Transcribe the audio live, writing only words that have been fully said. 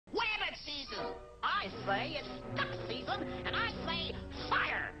I say it's duck season, and I say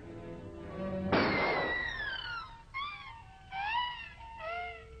fire!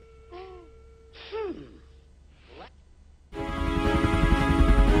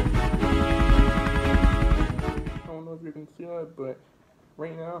 I don't know if you can see it, but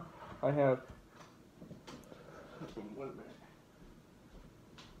right now I have. Wait a minute.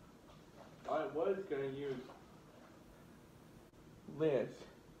 I was gonna use this,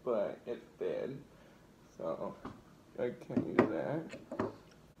 but it's dead, so I can't use that.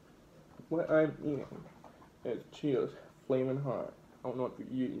 What I'm eating is Cheeto's FLAMIN Hot. I don't know if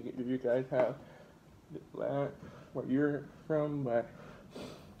you guys have that where you're from, but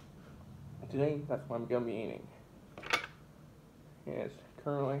today that's what I'm gonna be eating. And it's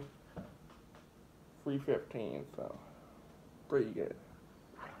currently 3:15, so pretty good.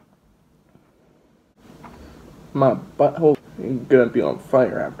 My butthole is gonna be on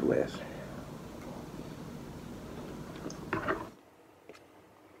fire after this.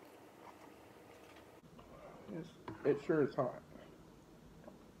 It sure is hot.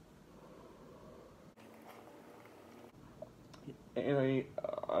 And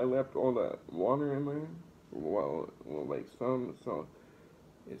I left all the water in there, well like some, so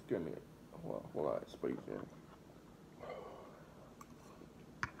it's gonna be a whole lot of space there.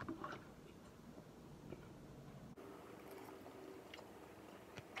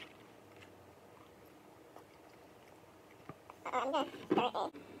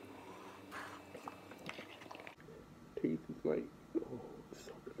 Tastes like, oh,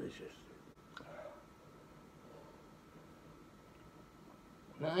 so delicious.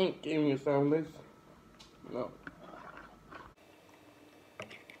 I ain't giving you some of this. No.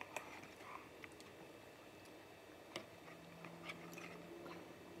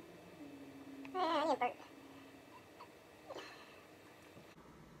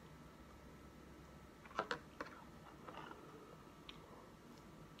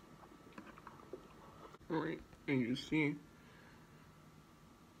 Alright, and you see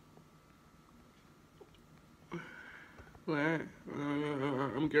that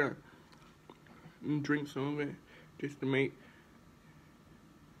I'm gonna drink some of it just to make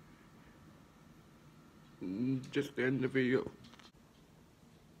just to end the video.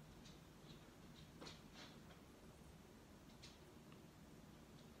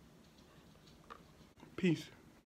 Peace.